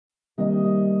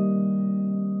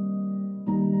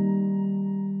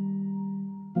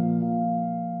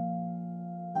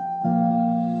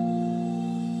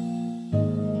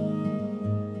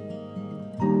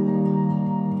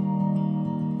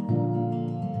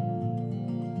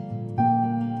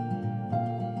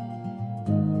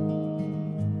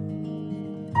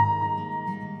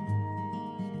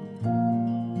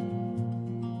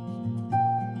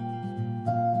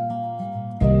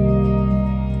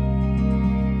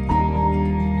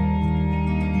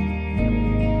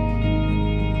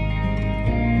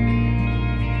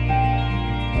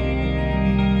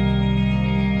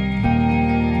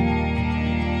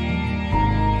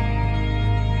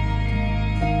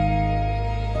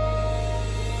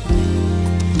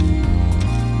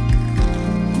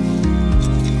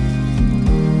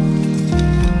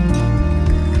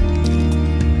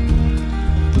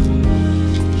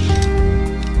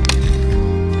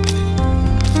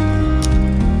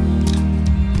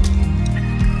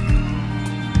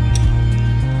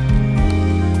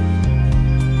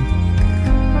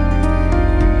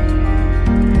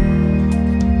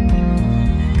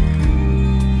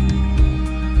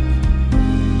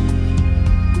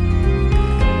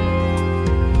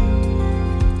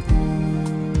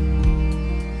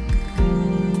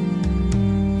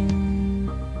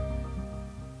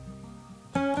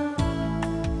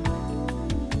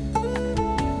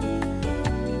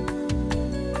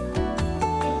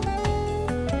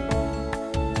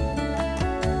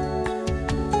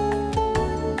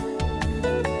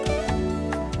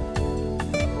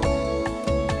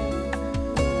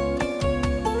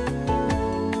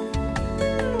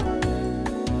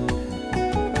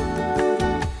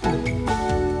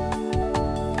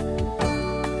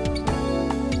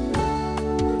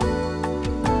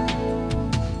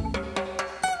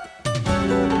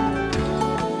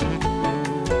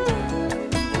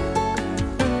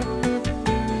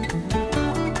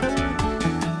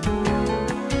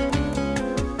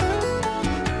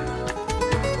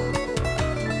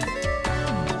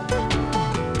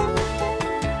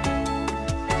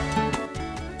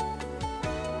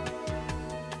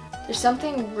There's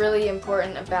something really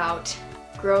important about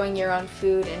growing your own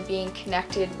food and being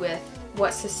connected with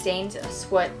what sustains us,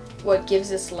 what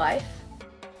gives us life.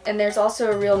 And there's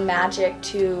also a real magic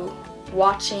to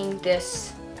watching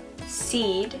this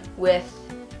seed with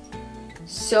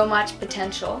so much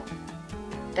potential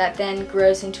that then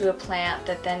grows into a plant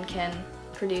that then can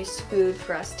produce food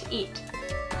for us to eat.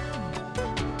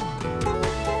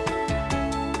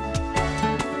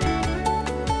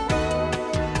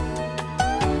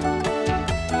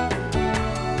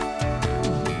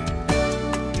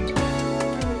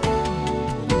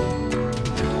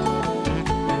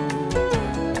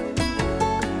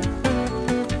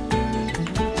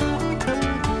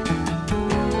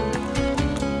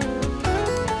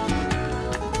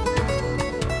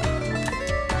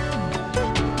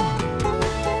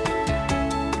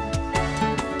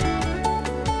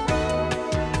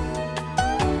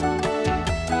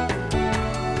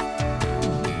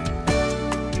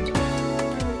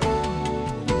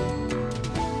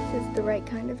 The right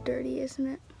kind of dirty, isn't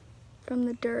it? From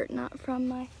the dirt, not from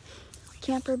my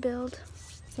camper build.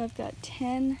 So I've got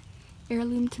 10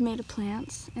 heirloom tomato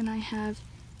plants, and I have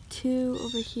 2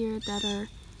 over here that are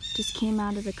just came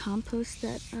out of the compost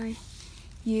that I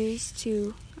used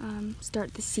to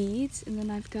start the seeds. And then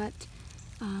I've got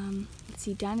let's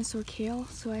see, dinosaur kale.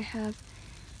 So I have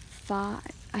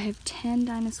 10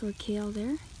 dinosaur kale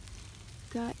there.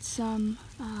 Got some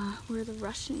where the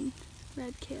Russian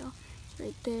red kale.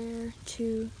 Right there,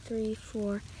 2, 3,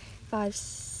 4, 5,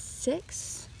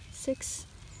 6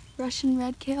 Russian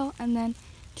red kale, and then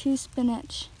 2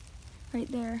 spinach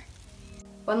right there.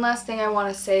 One last thing I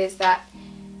want to say is that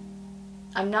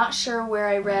I'm not sure where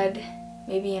I read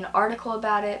maybe an article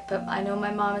about it, but I know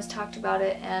my mom has talked about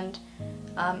it, and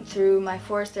through my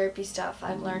forest therapy stuff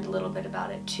I've learned a little bit about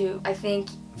it too. I think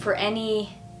for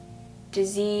any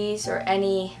disease or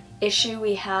any issue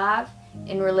we have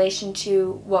in relation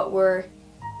to what we're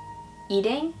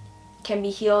eating can be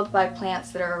healed by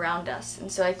plants that are around us. And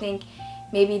so I think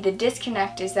maybe the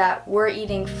disconnect is that we're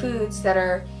eating foods that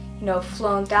are, you know,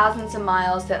 flown thousands of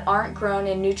miles, that aren't grown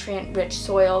in nutrient-rich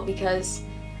soil, because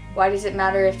why does it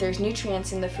matter if there's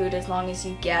nutrients in the food as long as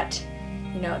you get,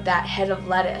 you know, that head of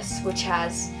lettuce, which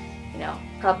has, you know,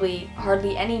 probably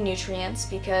hardly any nutrients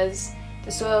because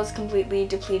the soil is completely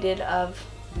depleted of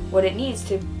what it needs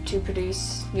to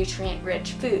produce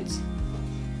nutrient-rich foods.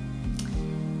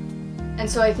 And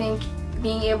so I think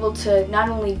being able to not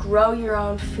only grow your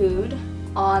own food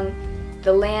on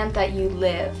the land that you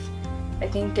live, I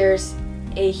think there's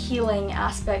a healing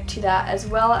aspect to that, as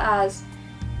well as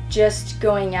just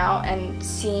going out and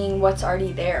seeing what's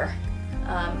already there.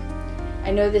 I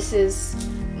know this is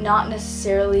not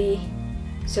necessarily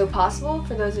so possible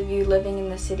for those of you living in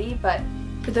the city, but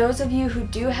for those of you who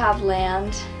do have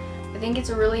land, I think it's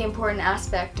a really important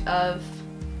aspect of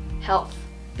health,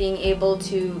 being able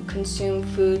to consume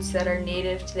foods that are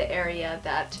native to the area,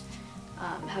 that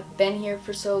have been here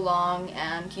for so long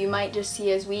and you might just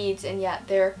see as weeds, and yet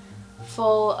they're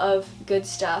full of good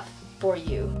stuff for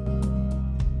you.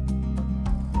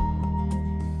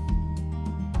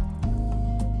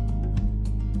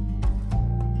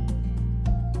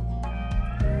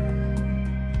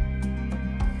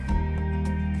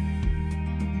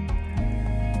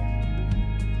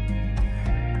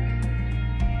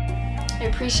 I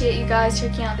appreciate you guys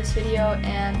checking out this video,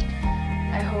 and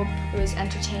I hope it was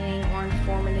entertaining or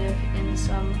informative in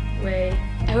some way.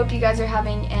 I hope you guys are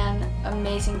having an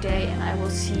amazing day, and I will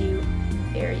see you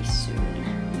very soon.